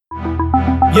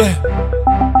Yeah,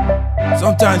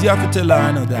 sometimes you have to tell her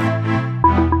I know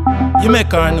that. You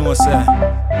make her know, say,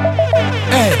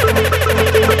 hey,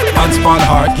 Hanz Pon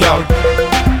Heart, girl.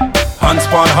 Hanz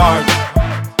Pon Heart.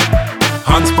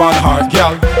 Hanz Pon Heart,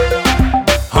 girl.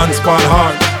 Hanz Pon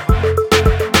Heart.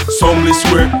 Somebody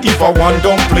swear if I want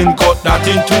dumpling, cut that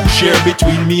in two, share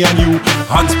between me and you.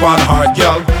 Hanz Pon Heart,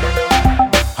 girl.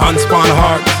 Hanz Pon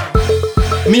Heart.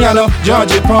 Me and a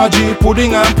Georgie Porgy,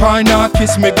 pudding and pie, now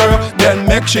kiss me girl, then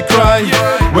make she cry.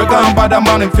 We gone by the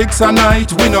morning, fix a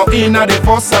night. We no in a the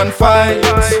fuss and fight.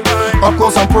 Of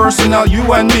course I'm personal, you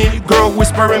and me. Girl,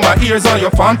 whisper in my ears all your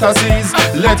fantasies.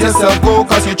 Let yourself go,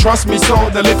 cause you trust me so.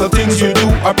 The little things you do,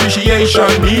 appreciation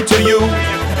me to you.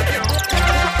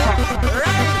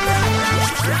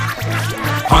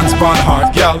 Hanz Pon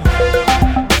Heart, girl.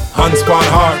 Hanz Pon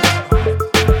Heart.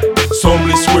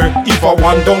 Somebody swear if I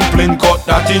want dumpling, cut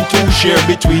that in two, share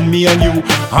between me and you.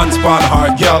 Hanz Pon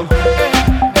Heart, girl.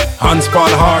 Hanz Pon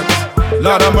Heart.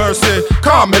 Lord of mercy,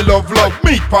 call me love,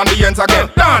 meet pon the ends again.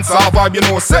 Dance our vibe, you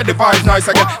know, say the vibe nice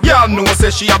again. Y'all know,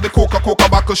 say she have the coca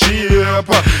buckle shape,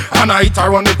 and I hit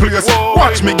her on the place.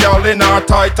 Watch me, girl, in her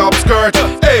tight up skirt.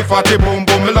 Hey, fatty boom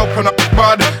boom, me love on a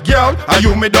bad girl. And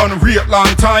you me done real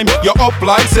long time. You up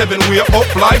like 7, we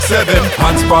up like 7.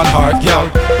 Hanz Pon Heart, girl.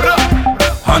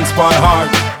 Hanz Pon Heart.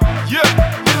 Yeah.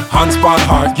 Hanz Pon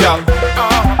Heart, girl.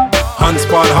 Hanz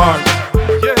Pon Heart.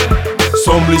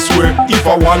 Somebody swear if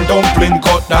I want dumpling,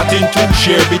 cut that in two,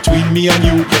 share between me and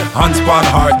you. Hanz Pon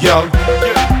Heart, girl.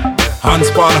 Hanz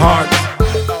Pon Heart.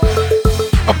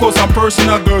 Of course I'm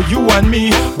personal, girl, you and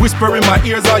me. Whisper in my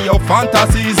ears all your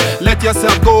fantasies. Let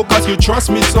yourself go, cause you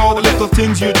trust me so. The little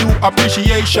things you do,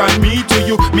 appreciation me to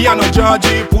you. Me and no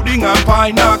Georgie, pudding and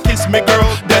pie, now kiss me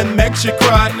girl, then make she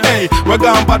cry. Hey, we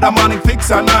gone by the morning, fix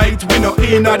a night. We no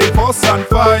in a the fuss and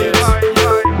fight.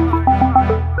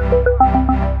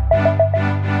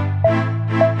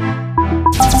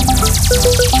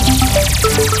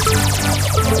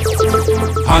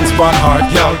 Hanz Pon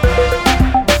Heart, girl.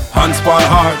 Hanz Pon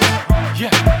Heart.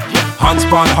 Hanz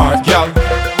Pon Heart, girl.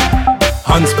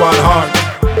 Hanz Pon Heart.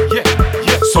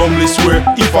 Somebody swear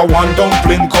if I want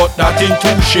dumpling, cut that in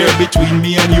two, share between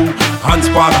me and you. Hanz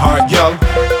Pon Heart, girl.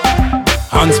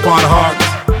 Hanz Pon Heart.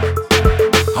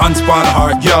 Hanz Pon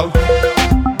Heart, girl.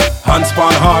 Hanz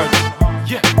Pon Heart.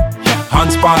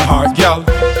 Hanz Pon Heart, girl.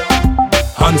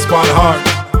 Hanz Pon Heart.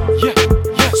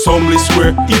 Somebody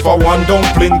swear if I want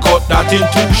dumpling, cut that in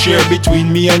two, share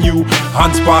between me and you.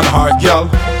 Hanz Pon Heart, girl.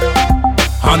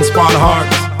 Hanz Pon Heart.